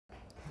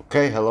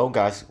Okay, hello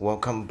guys,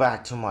 welcome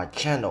back to my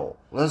channel.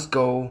 Let's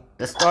go.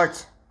 Let's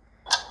start.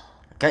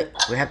 Okay,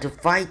 we have to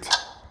fight.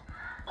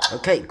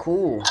 Okay,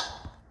 cool.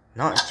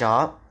 Nice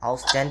job.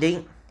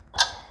 Outstanding.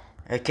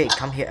 Okay,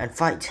 come here and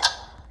fight.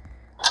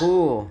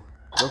 Cool.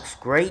 Looks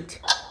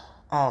great.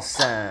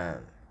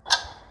 Awesome.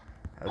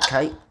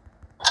 Okay.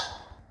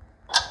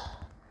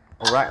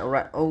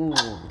 Alright.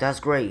 Oh, that's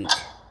great.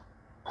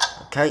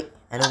 Okay,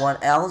 anyone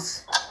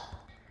else?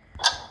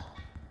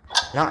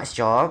 Nice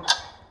job.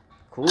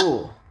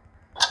 Cool.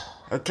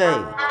 Okay.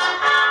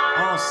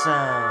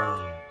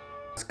 Awesome.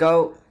 Let's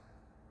go.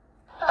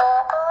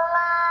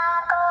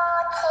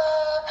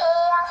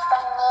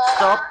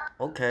 Stop.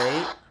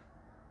 Okay.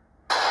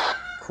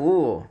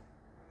 Cool.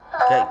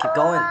 Okay, keep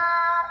going.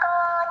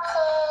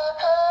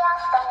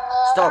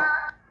 Stop.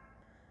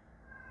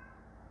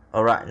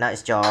 Alright,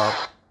 nice job.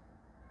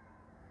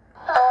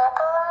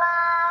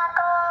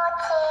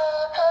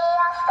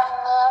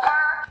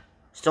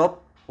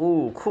 Stop.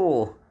 Ooh,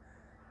 cool.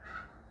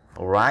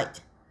 Alright.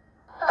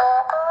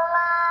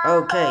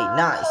 Okay,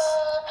 nice.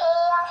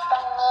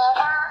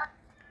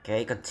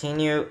 Okay,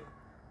 continue.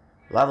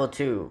 Level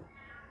 2.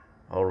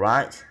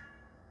 Alright.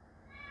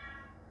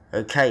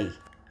 Okay.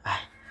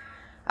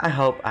 I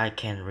hope I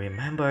can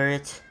remember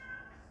it.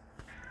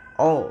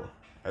 Oh,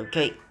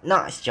 okay.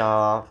 Nice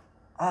job.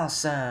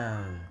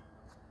 Awesome.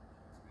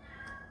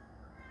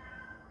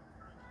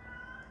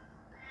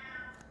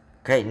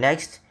 Okay,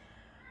 next.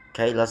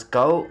 Okay, let's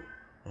go.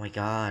 Oh my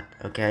god.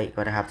 Okay,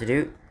 what I have to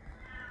do?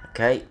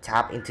 Okay,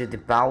 tap into the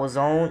power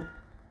zone.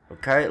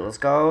 Okay, let's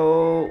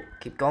go.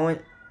 Keep going.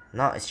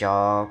 Nice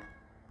job.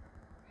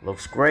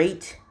 Looks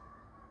great.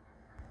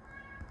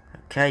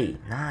 Okay,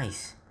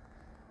 nice.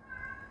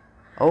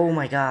 Oh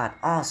my god,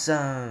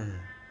 awesome.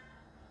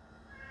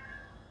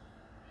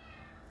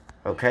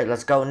 Okay,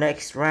 let's go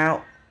next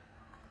round.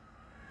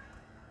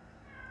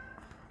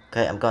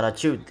 Okay, I'm gonna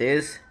shoot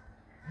this.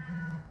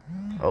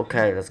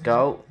 Okay, let's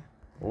go.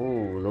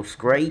 Ooh, looks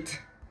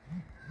great.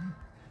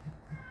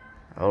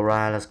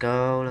 Alright, let's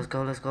go.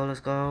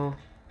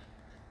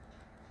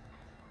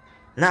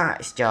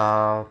 Nice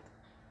job.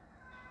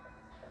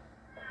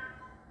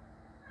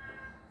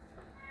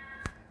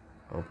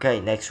 Okay,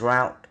 next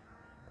round.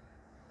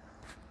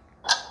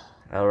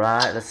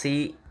 Alright, let's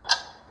see.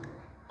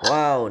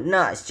 Wow,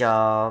 nice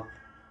job.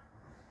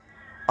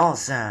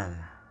 Awesome.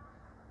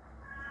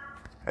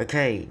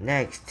 Okay,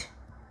 next.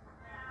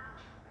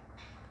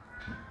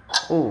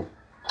 Ooh.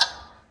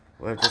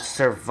 We have the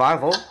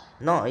survival.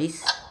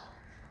 Nice.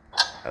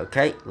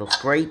 Okay,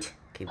 looks great.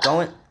 Keep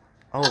going.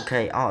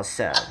 Okay,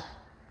 awesome.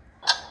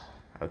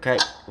 Okay,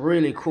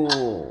 really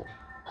cool.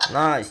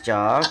 Nice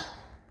job.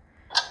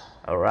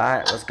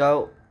 Alright, let's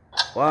go.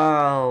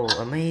 Wow,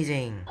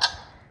 amazing.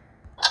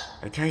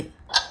 Okay.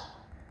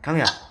 Come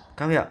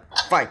here.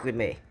 Fight with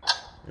me.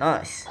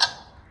 Nice.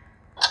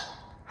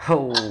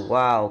 Oh,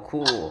 wow,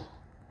 cool.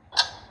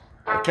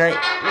 Okay,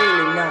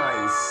 really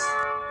nice.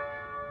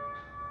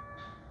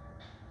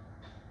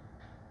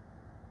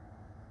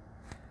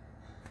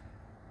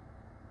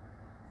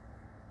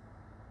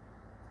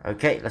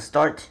 Okay, let's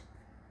start.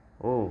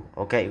 Oh,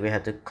 okay, we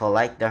have to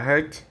collect the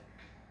heart.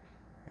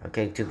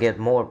 Okay, to get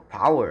more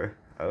power.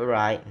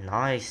 Alright,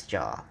 nice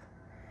job.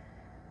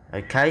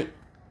 Okay,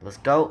 let's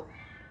go.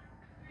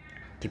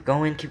 Keep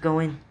going.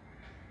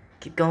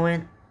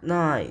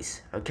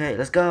 Nice. Okay,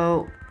 let's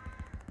go.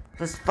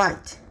 Let's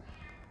fight.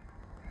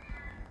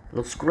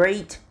 Looks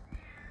great.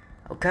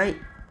 Okay.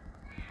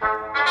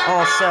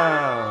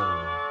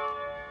 Awesome.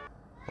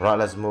 Right,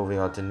 let's moving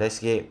on to the next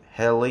game.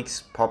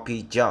 Helix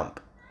Poppy Jump.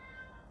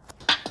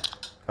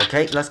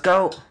 Okay, let's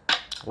go.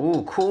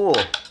 Ooh, cool.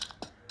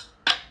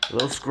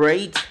 Looks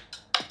great.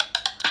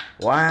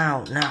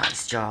 Wow,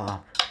 nice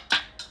job.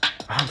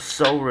 I'm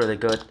so really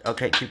good.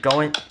 Okay, keep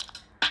going.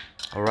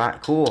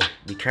 Alright, cool.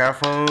 Be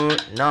careful.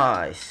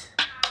 Nice.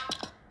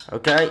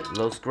 Okay,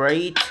 looks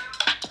great.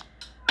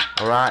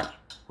 Alright,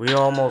 we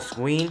almost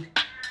win.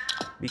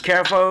 Be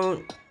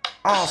careful.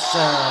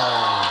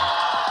 Awesome.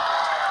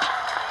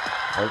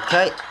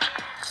 Okay.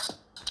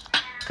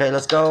 Okay,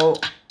 let's go.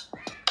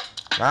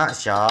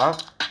 Nice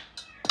job.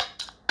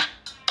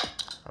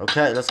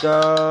 Okay, let's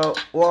go.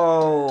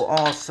 Whoa,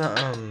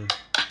 awesome.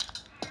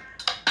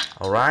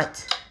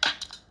 Alright.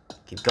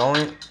 Keep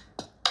going.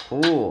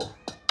 Cool.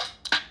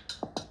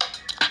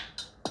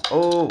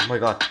 Oh my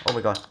god.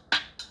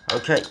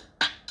 Okay.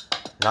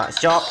 Nice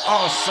job.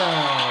 Awesome.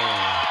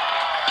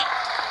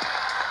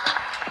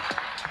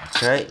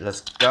 Okay,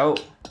 let's go.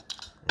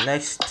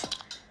 Next.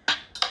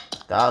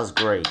 That was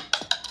great.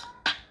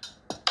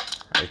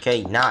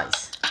 Okay,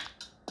 nice.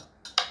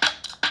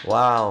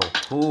 Wow,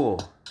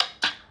 cool.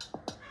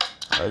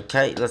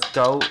 Okay, let's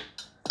go.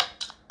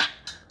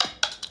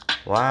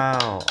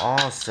 Wow,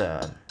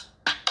 awesome.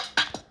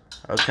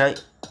 Okay,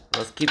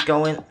 let's keep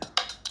going.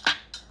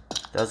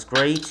 That's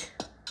great.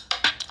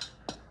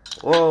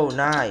 Whoa,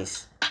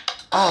 nice.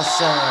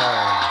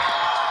 Awesome.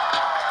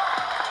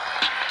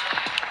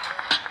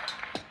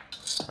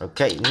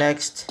 Okay,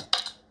 next.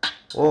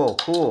 Whoa,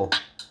 cool.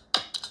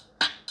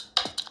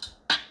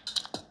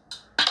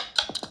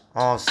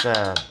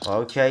 Awesome.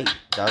 Okay,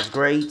 that's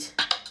great.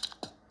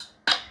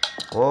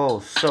 Whoa,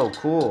 so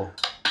cool.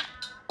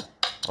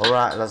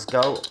 Alright, let's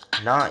go.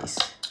 Nice.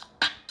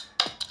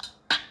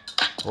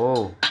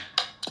 Whoa.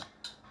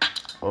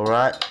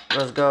 Alright,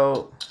 let's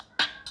go.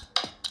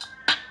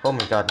 Oh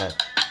my goodness.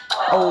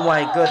 Oh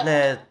my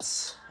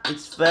goodness. It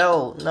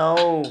fell.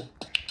 No.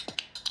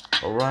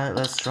 Alright,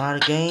 let's try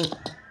it again.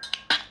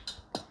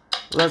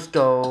 Let's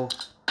go.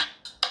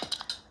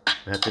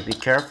 We have to be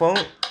careful.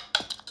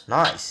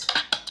 Nice.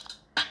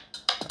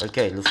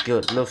 Okay, looks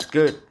good. Looks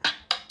good.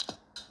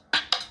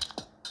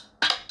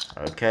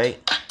 Okay.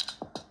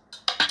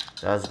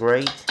 That's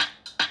great.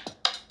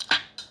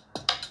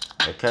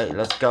 Okay,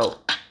 let's go.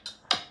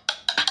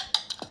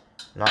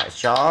 Nice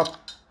job.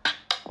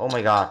 Oh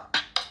my god.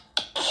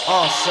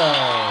 Awesome.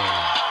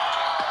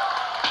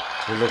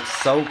 It looks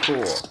so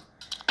cool.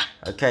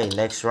 Okay,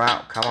 next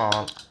round. Come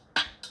on.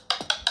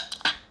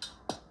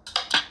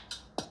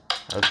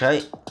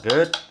 Okay,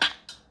 good.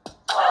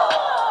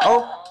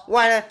 Oh,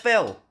 why did I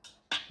fail?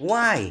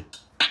 Why?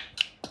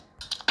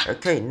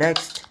 Okay,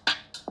 next.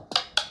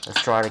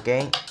 Let's try it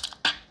again.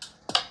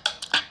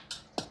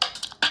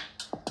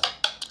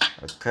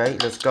 Okay,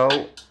 let's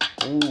go.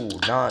 Ooh,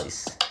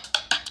 nice.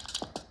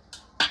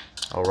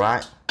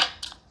 Alright.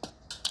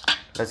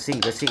 Let's see,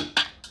 let's see.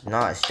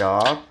 Nice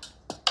job.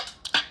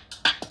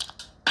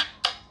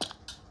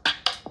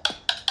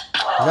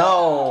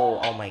 No!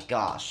 Oh my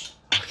gosh.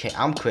 Okay,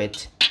 I'm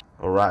quit.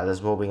 Alright,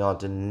 let's moving on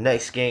to the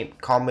next game.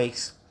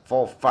 Comics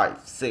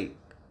 456.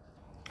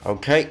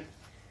 Okay.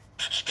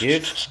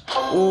 Give.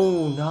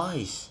 Ooh,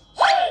 nice.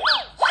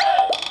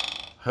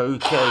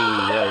 Okay,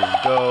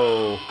 let's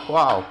go.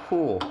 Wow,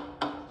 cool.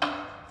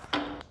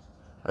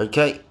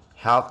 Okay,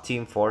 help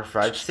team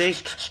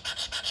 456.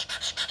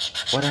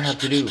 What I have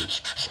to do?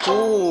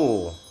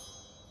 Cool.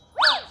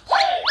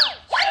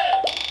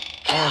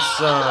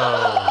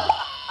 Awesome.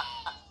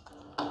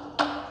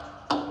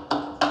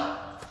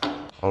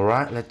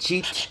 Alright, let's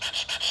cheat.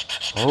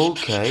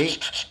 Okay.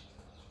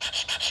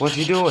 What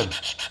you doing?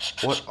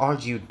 What are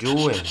you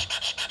doing?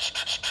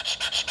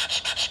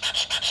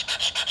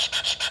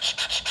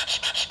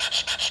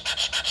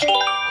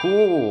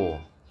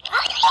 Cool.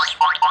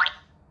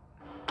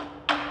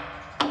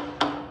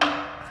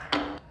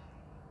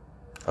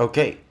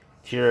 Okay,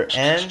 here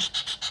and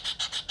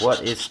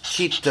what is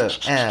cheetah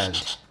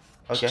and?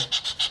 Okay.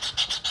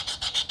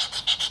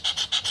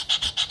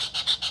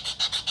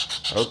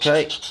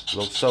 Okay,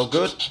 looks so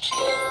good.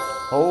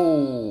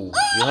 Oh,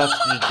 you have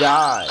to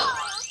die.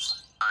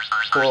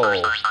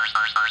 Whoa.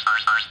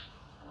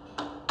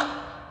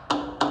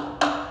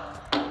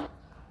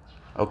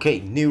 Okay,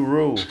 new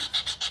rule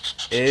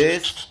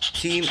is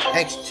Team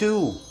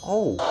X2.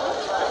 Oh,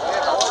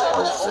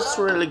 this is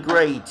really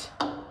great.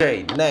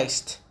 Okay,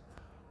 next.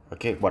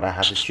 Okay, what I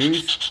have to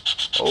choose?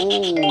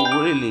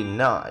 Oh, really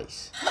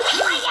nice.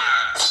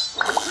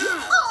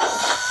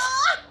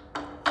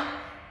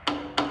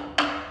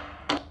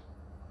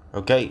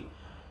 Okay,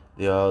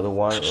 the other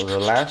one on the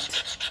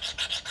left.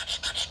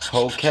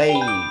 Okay,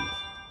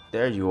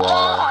 there you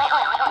are.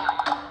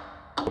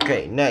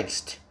 Okay,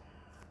 next.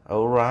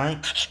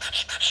 Alright.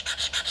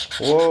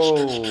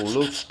 Whoa,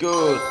 looks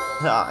good.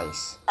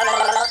 Nice.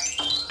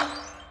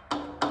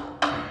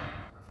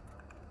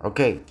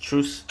 Okay,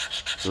 choose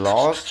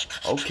lost.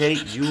 Okay,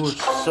 you are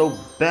so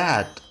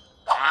bad.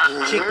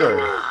 Chicker.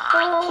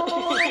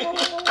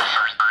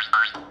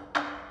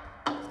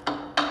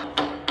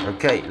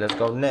 Okay, let's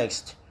go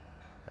next.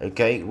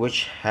 Okay,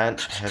 which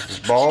hand has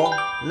the ball?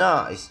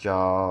 Nice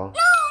job.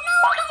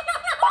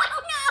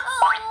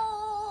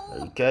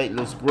 Okay,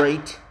 looks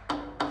great.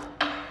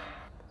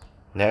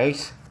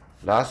 Next,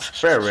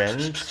 last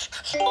parent.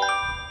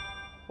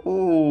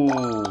 Ooh,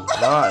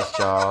 nice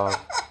job.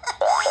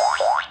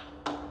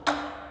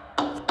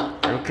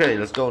 Okay,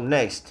 let's go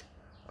next.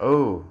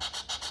 Oh,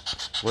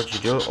 what you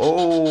do?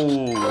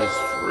 Oh,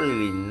 it's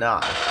really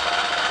nice.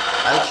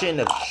 Action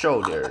of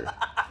shoulder.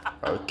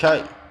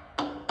 Okay.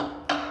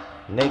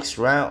 Next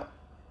round.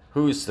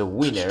 Who is the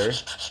winner?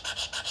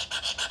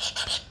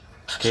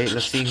 Okay,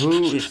 let's see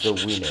who is the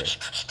winner.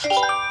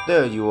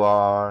 There you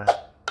are.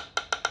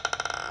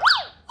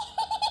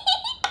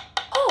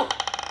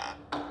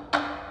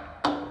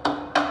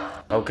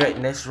 Okay,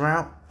 next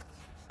round.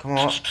 Come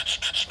on.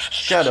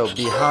 Shadow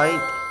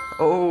behind.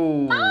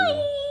 Oh.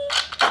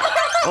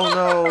 Oh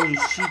no,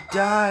 she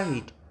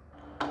died.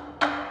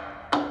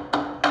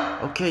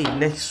 Okay,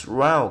 next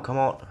round. Come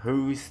on,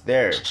 who's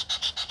there?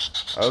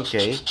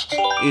 Okay,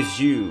 it's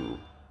you.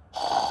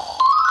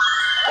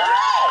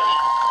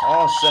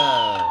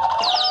 Awesome.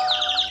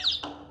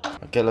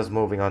 Okay, let's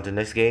moving on to the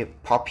next game.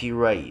 Poppy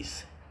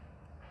Race.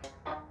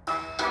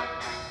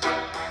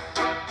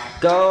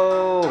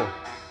 Go.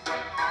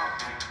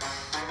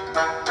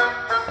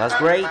 That's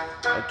great.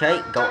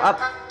 Okay, go up.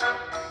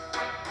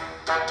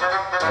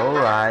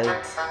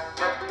 Alright.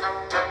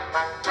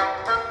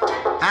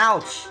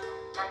 Ouch.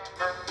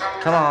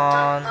 Come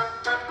on.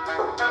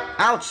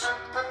 Ouch.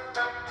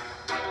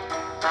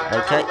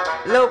 Okay,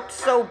 look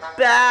so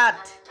bad.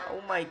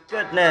 Oh my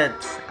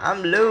goodness,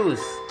 I'm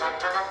loose.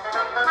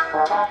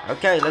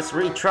 Okay, let's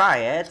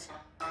retry it.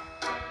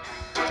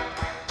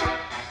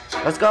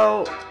 Let's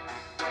go.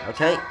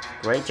 Okay,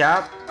 great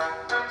job.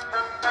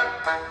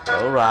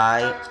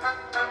 Alright.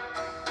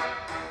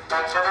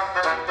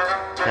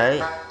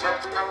 Okay.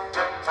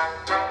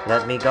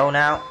 Let me go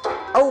now.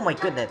 Oh my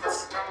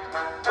goodness.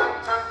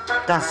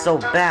 That's so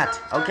bad.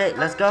 Okay,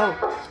 let's go.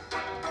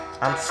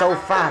 I'm so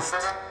fast.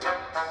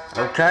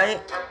 Okay.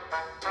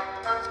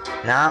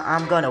 Now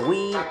I'm gonna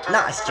win.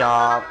 Nice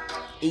job.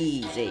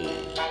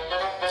 Easy.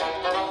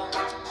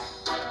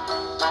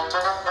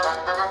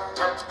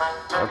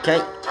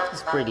 Okay,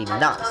 it's pretty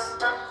nice.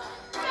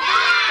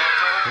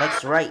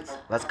 Next race.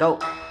 Let's go.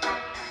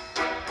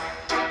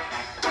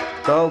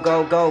 Go,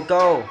 go, go,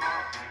 go.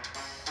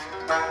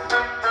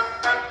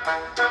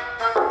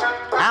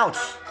 Ouch.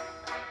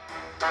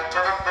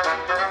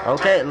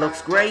 Okay,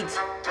 looks great.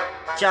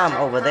 Jump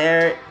over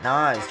there.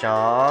 Nice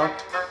job.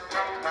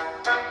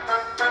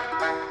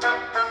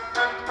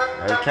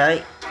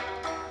 Okay.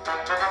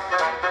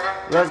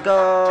 Let's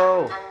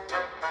go.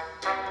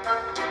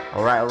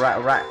 Alright, alright,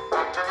 alright.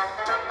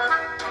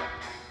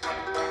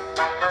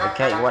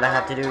 Okay, what I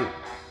have to do?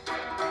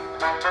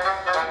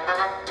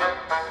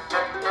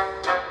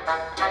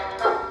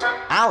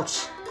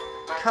 Ouch!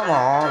 Come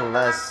on,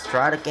 let's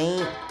try it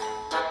again.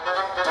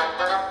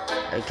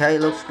 Okay,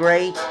 looks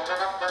great.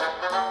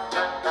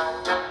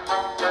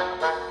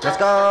 Let's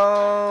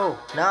go!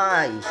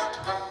 Nice!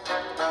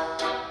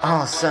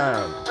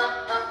 Awesome!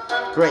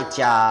 Great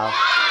job!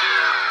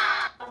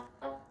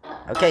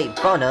 Okay,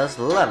 bonus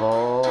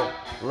level.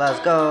 Let's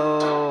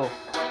go!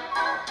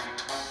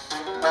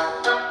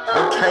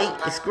 Okay,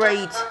 it's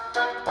great!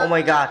 Oh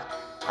my god!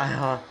 I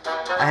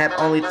have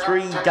only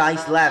 3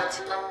 guys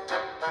left.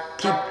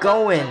 Keep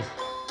going!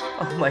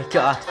 Oh my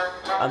god!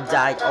 I'm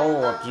dying,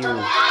 all of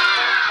you.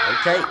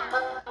 Okay,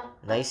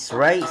 nice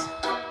race.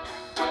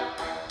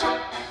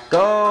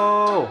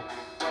 Go!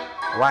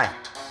 Why?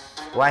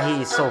 Why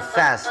he is so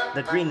fast?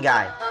 The green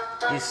guy.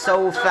 He's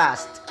so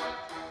fast.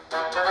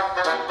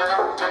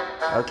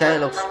 Okay,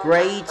 looks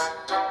great.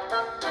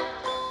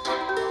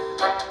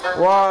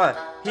 What?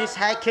 He's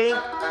hacking?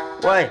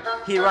 Wait,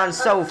 he runs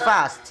so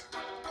fast.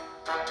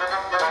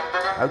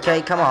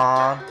 Okay, come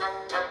on.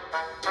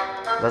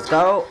 Let's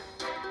go.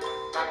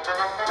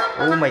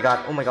 Oh my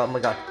god, oh my god, oh my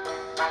god.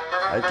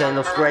 Okay,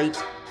 looks great.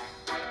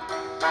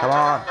 Come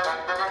on.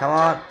 Come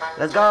on.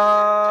 Let's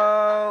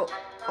go.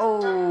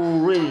 Oh,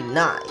 really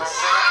nice.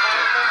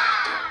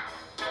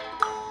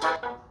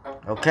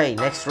 Okay,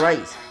 next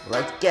race.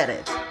 Let's get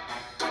it.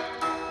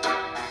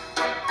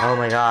 Oh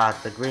my god,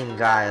 the green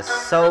guy is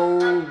so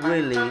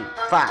really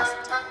fast.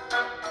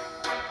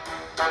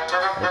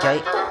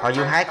 Okay, are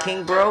you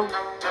hacking, bro?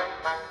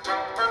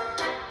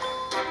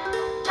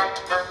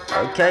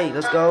 Okay,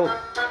 let's go.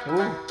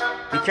 Ooh,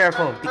 be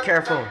careful, be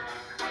careful.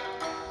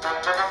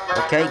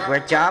 Okay,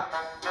 great job.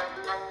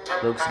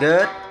 Looks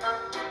good.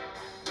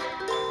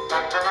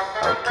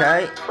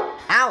 Okay.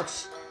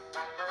 Ouch!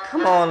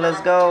 Come on,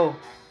 let's go.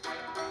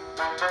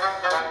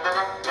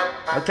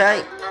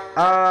 Okay.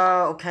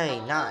 Okay,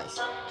 nice.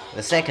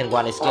 The second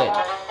one is good.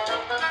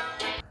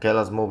 Okay,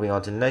 let's moving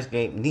on to the next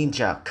game.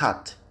 Ninja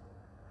Cut.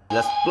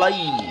 Let's play.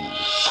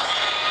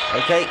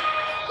 Okay.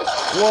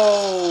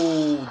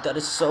 Whoa, that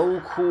is so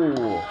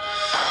cool.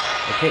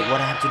 Okay,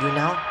 what I have to do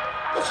now?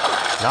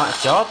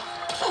 Nice job.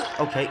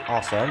 Okay,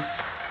 awesome.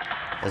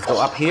 Let's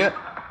go up here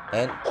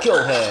and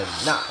kill him.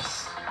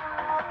 Nice.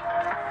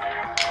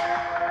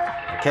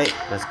 Okay,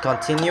 let's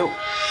continue.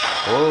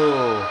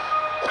 Oh,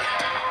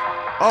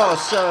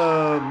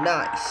 awesome.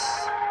 Nice.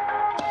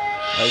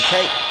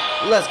 Okay,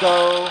 let's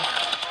go.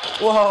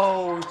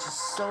 Whoa,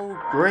 just so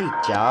great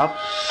job.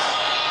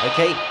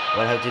 Okay,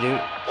 what I have to do?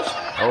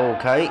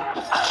 Okay,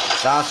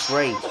 that's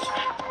great.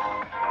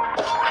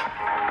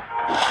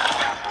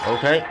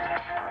 Okay,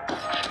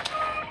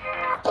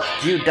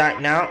 you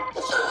died now.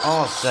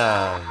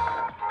 Awesome.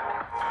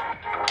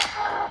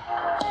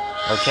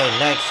 Okay,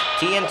 next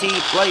TNT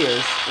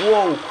players.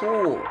 Whoa,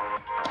 cool.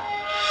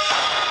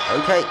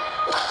 Okay,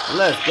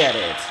 let's get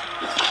it.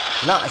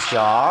 Nice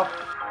job.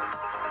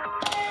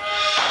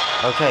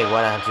 Okay,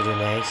 what I have to do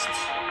next?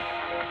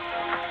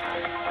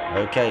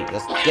 Okay,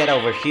 let's get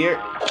over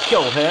here.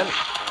 Kill him.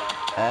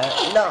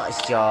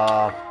 Nice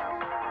job.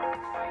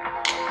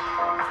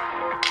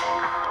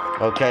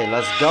 Okay,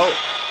 let's go.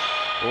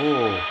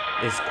 Ooh,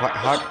 it's quite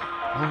hard.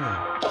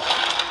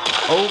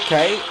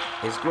 Okay,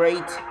 it's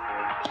great.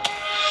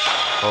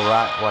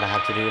 Alright, what I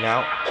have to do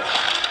now?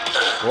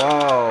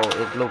 Whoa,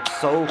 it looks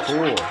so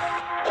cool.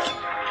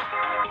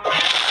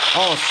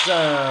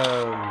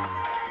 Awesome.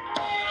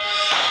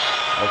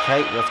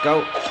 Okay, let's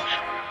go.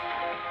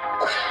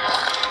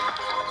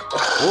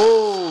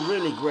 Oh,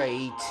 really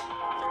great.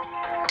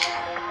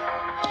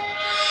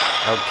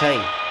 Okay.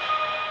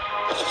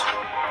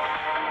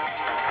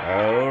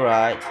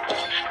 Alright.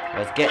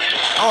 Let's get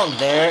on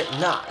there.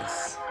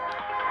 Nice.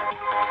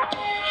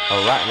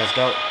 Alright, let's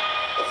go.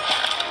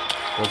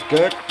 Looks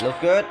good. Looks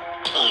good.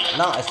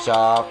 Nice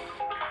job.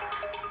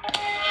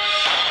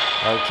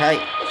 Okay.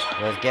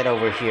 Let's get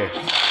over here.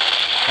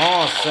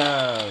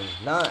 Awesome.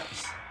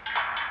 Nice.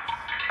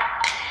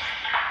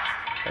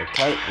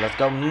 Okay, let's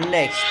go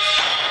next.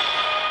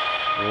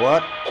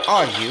 What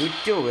are you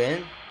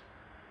doing?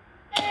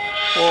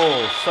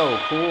 Oh, so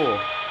cool.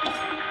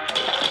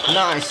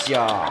 Nice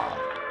job.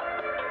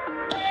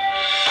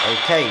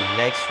 Okay,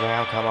 next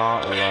round. Come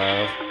on,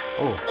 love.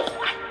 Oh.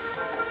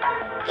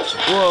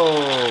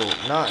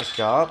 Whoa, nice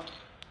job.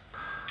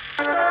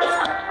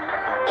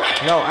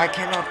 No, I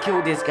cannot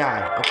kill this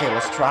guy. Okay,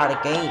 let's try it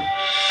again.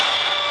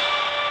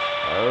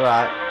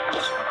 Alright.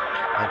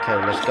 Okay,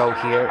 let's go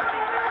here.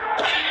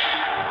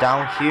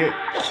 Down here.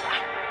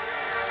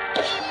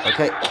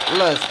 Okay,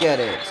 let's get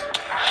it.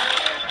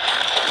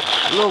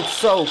 Looks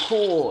so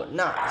cool.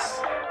 Nice.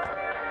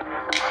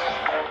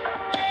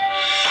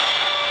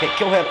 Okay,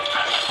 kill him.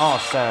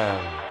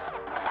 Awesome.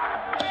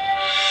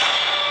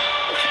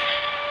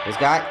 This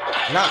guy.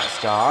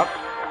 Nice job.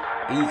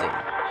 Easy.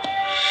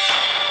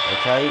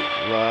 Okay,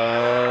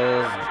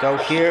 let's go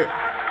here.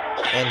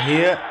 And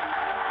here.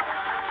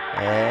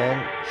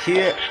 And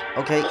here.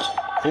 Okay,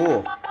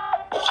 cool.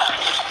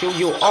 Kill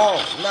you all.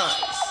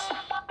 Nice.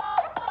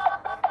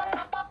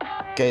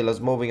 Okay, let's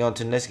moving on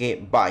to next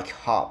game. Bike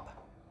hop.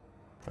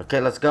 Okay,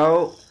 let's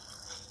go.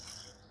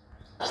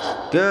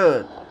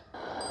 Good.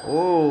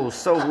 Oh,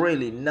 so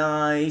really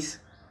nice.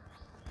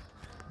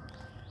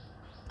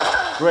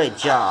 Great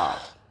job.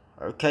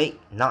 Okay,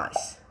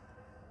 nice.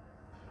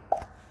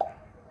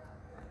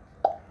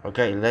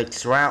 Okay,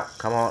 next round.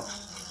 Come on.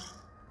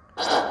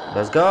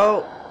 Let's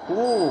go.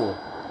 Ooh.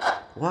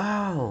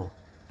 Wow.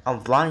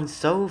 I'm flying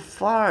so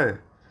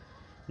far.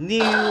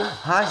 New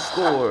high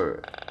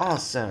score.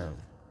 Awesome.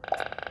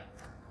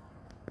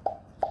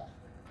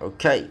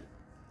 Okay.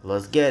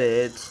 Let's get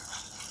it.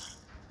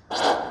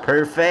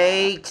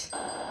 Perfect.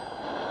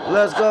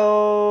 Let's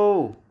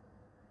go.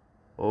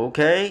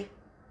 Okay.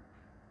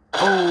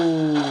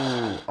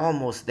 Oh,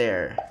 almost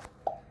there.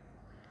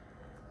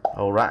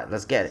 Alright,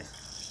 let's get it.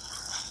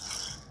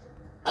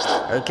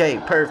 Okay,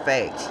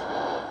 perfect.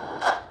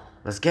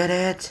 Let's get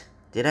it.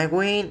 Did I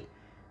win?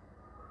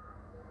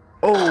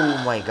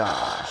 Oh my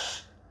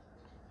gosh.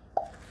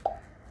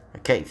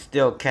 Okay,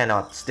 still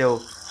cannot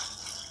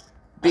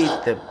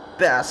beat the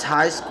best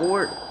high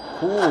score.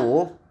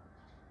 Cool.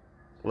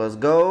 Let's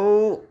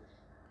go.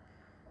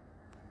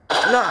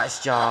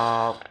 Nice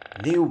job.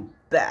 New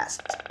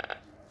best.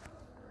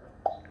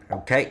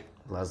 Okay,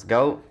 let's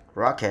go.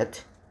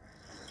 Rocket.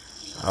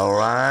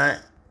 Alright.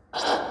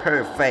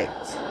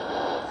 Perfect.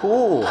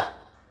 Cool.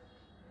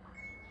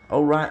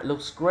 Alright,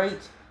 looks great.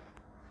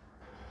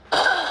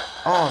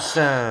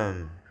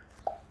 Awesome.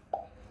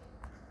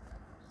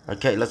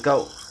 Okay, let's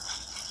go.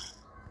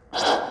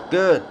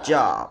 Good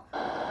job.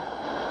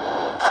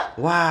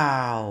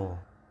 Wow.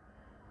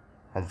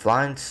 I'm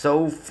flying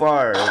so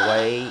far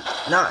away.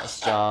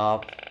 Nice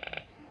job.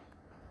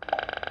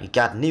 You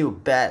got new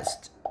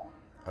best.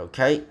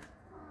 Okay.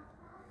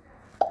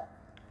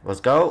 Let's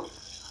go.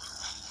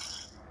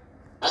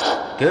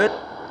 Good.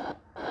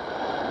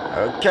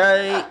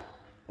 Okay.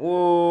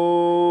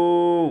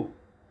 Whoa.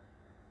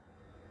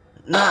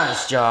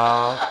 Nice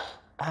job.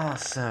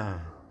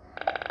 Awesome.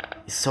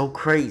 It's so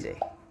crazy.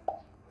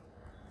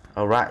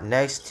 Alright,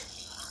 next.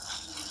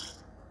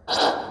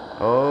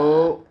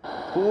 Oh,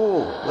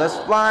 cool. Let's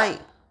fly.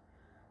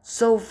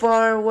 So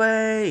far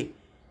away.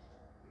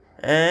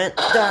 And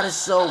that is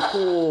so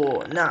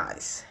cool.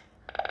 Nice.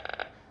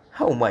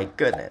 Oh my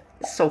goodness.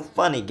 It's so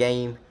funny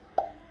game.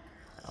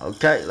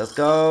 Okay, let's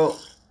go.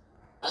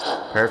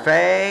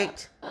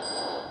 Perfect.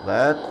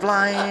 Let's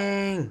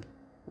flying.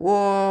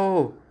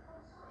 Whoa.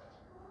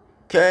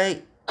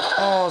 Okay.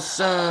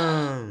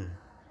 Awesome.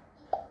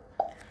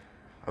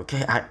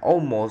 Okay, I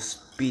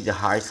almost beat the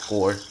high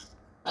score.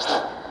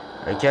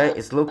 Okay,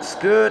 it looks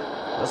good.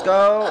 Let's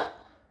go.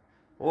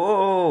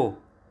 Whoa.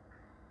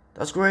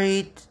 That's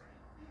great.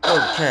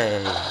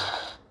 Okay.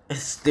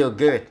 It's still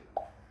good.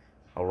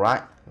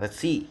 Alright, let's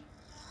see.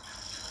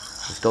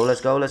 Let's go,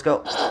 let's go, let's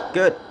go.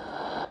 Good.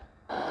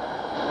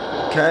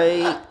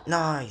 Okay,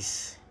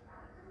 nice.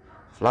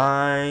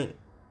 Flying.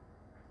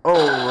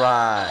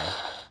 Alright.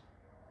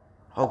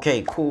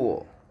 Okay,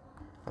 cool.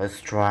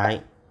 Let's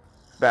try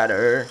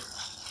better.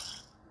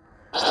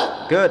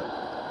 Good.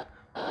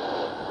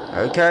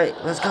 Okay,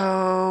 let's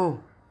go.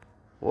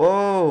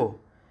 Whoa.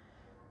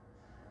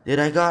 Did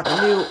I got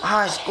a new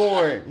high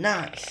score?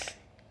 Nice.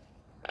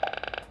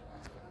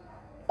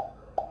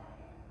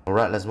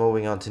 Alright, let's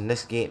moving on to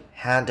next game.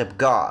 Hand of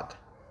God.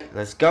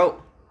 Let's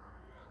go.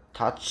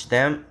 Touch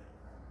them.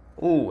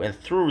 Ooh, and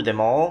through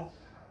them all.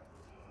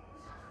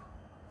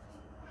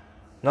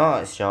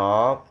 Nice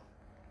job.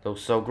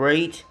 Looks so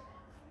great.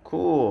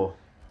 Cool.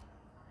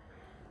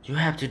 You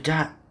have to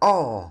die.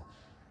 Oh,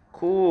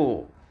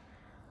 cool.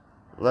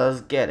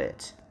 Let's get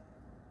it.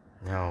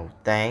 No,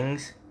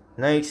 thanks.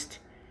 Next.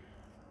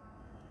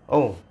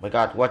 Oh my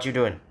god, what you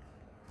doing?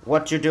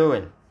 What you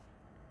doing?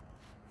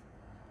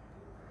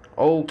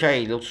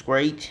 Okay, looks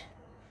great.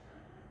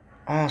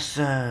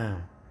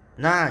 Awesome.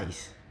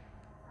 Nice.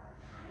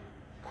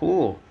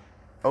 Cool.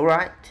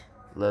 Alright,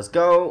 let's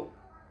go.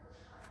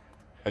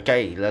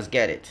 Okay, let's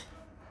get it.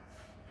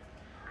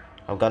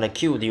 I'm gonna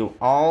kill you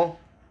all.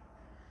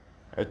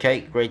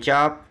 Okay, great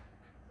job.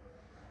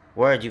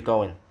 Where are you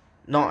going?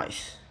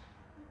 Nice.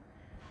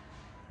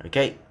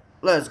 Okay,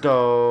 let's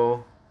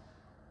go.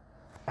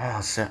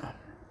 Awesome.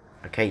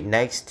 Okay,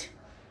 next.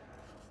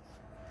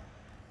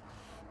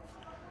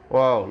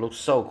 Wow, looks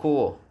so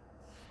cool.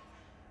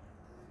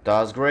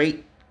 That's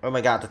great. Oh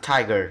my god, the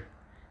tiger.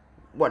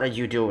 What are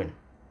you doing?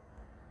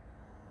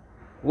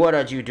 What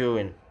are you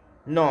doing?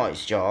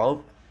 Nice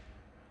job.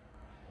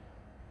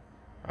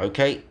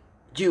 Okay,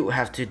 you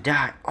have to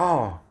die.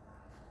 Oh,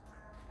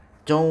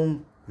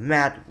 don't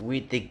mess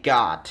with the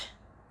god.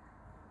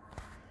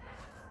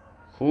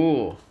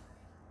 Cool.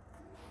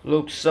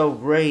 Looks so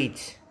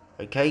great.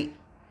 Okay,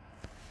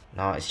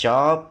 nice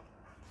job.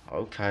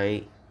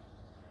 Okay.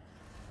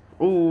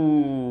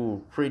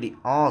 Ooh, pretty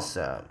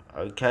awesome.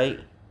 Okay.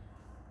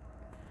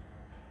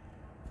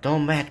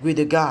 Don't mess with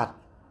the god.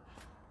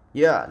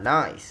 Yeah,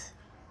 nice.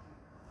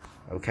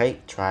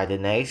 Okay, try the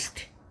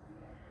next.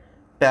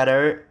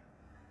 Better.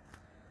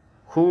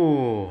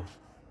 Cool.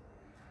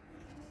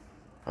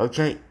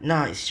 Okay,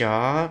 nice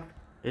job.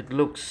 It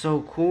looks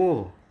so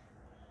cool.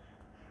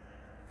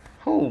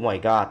 Oh my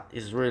god,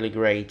 it's really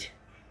great.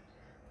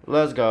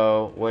 Let's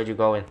go. Where you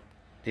going?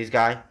 This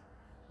guy?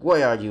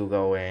 Where are you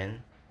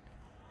going?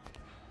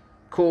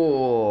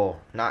 Cool.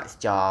 Nice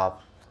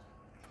job.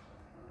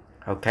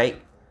 Okay,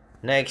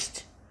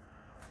 next.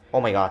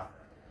 Oh my god.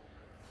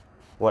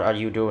 What are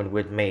you doing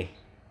with me?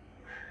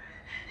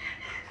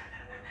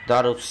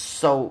 That was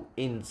so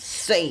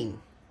insane.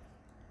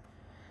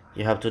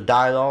 You have to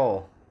die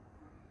all.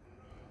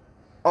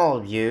 All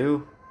of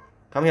you.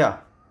 Come here.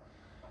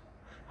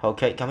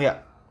 Okay, come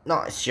here.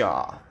 Nice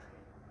job.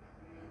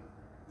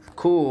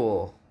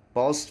 Cool.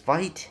 Boss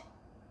fight?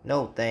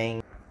 No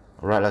thing.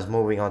 Alright, let's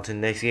moving on to the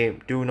next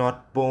game. Do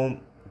not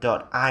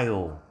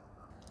boom.io.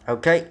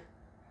 Okay.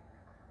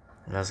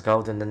 Let's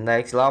go to the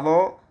next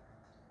level.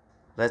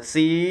 Let's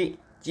see.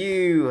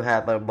 You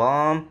have a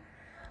bomb.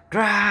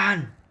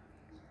 Run!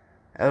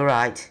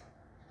 Alright.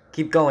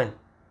 Keep going.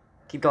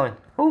 Keep going.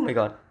 Oh my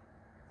god.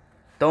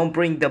 Don't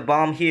bring the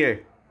bomb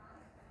here.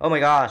 Oh my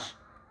gosh.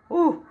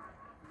 Ooh.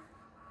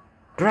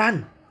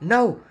 Run!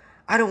 No!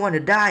 I don't want to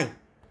die.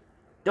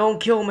 Don't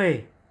kill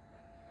me.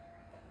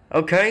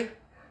 Okay.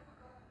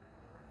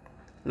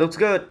 Looks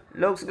good.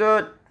 Looks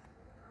good.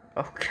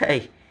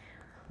 Okay.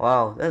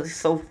 Wow, that's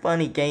so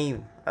funny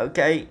game.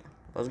 Okay.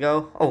 Let's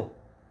go. Oh.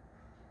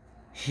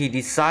 He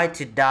decided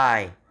to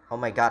die. Oh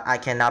my god, I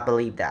cannot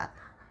believe that.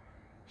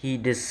 He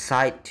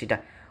decided to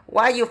die.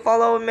 Why you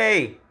following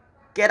me?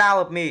 Get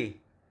out of me.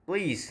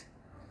 Please.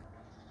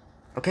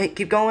 Okay,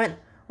 keep going.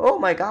 Oh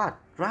my god.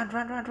 Run,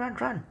 run, run, run,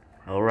 run.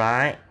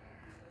 Alright.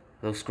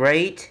 Looks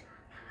great.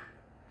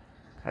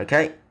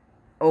 Okay.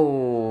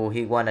 Oh,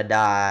 he wanna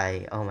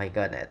die. Oh my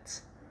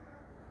goodness.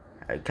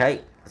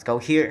 Okay, let's go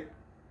here.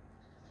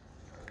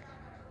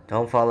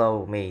 Don't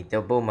follow me,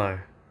 the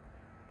boomer.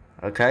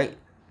 Okay.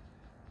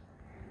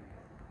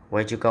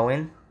 Where you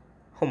going?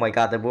 Oh my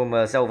god, the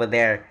boomer is over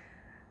there.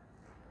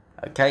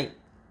 Okay.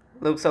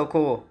 Looks so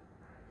cool.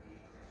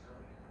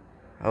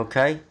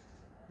 Okay.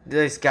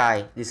 This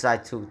guy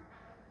decided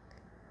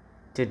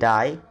to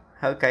die.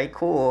 Okay,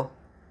 cool.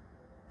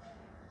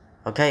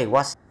 Okay,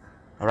 what's...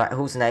 Alright,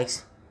 who's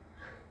next?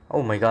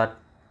 Oh my god.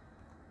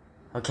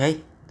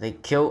 Okay, they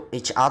kill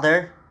each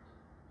other.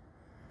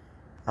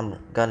 I'm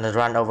gonna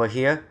run over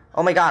here.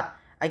 Oh my god,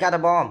 I got a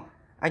bomb.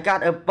 I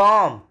got a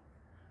bomb.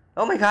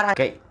 Oh my god.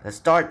 Okay, let's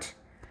start.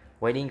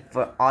 Waiting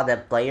for other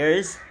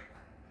players.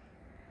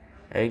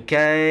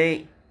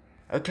 Okay.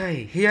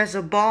 Okay, he has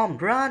a bomb.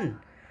 Run.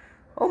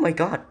 Oh my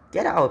god,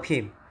 get out of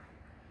him.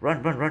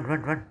 Run, run, run,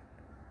 run, run.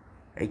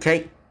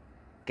 Okay,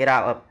 get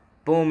out of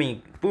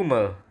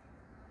boomer.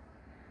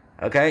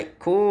 Okay,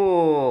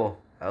 cool.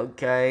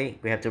 Okay,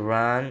 we have to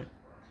run.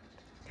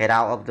 Get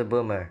out of the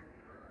boomer.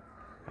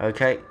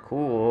 Okay,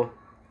 cool.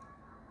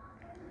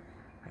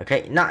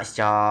 Okay, nice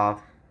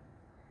job.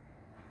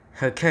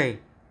 Okay,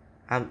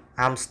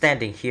 I'm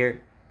standing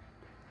here.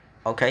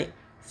 Okay,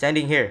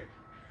 standing here.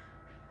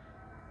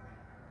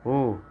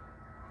 Ooh.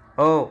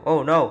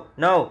 Oh no,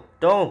 no,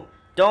 don't.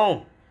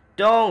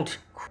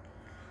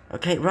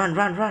 Okay, run,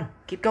 run, run.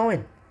 Keep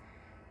going.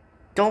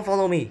 Don't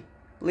follow me.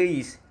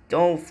 Please,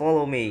 don't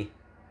follow me.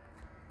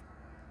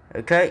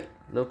 Okay,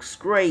 looks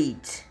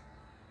great.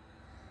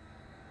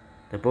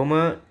 The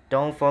boomer,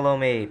 don't follow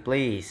me,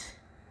 please.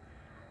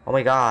 Oh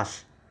my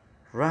gosh.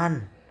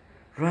 Run,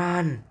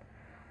 run,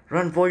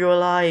 run for your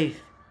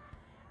life.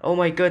 Oh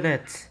my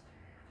goodness.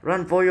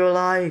 Run for your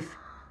life.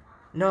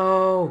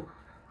 No,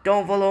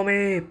 don't follow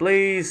me,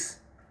 please.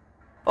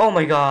 Oh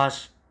my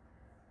gosh.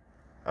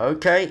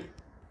 Okay.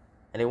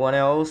 Anyone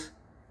else?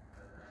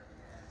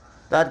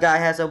 That guy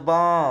has a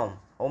bomb.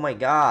 Oh my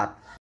god.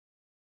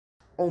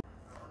 Oh.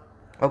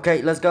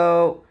 Okay, let's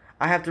go.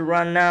 I have to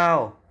run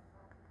now.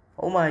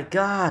 Oh my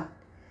god.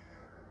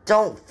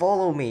 Don't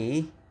follow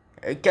me.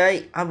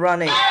 Okay, I'm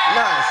running.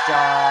 Nice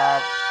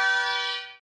job.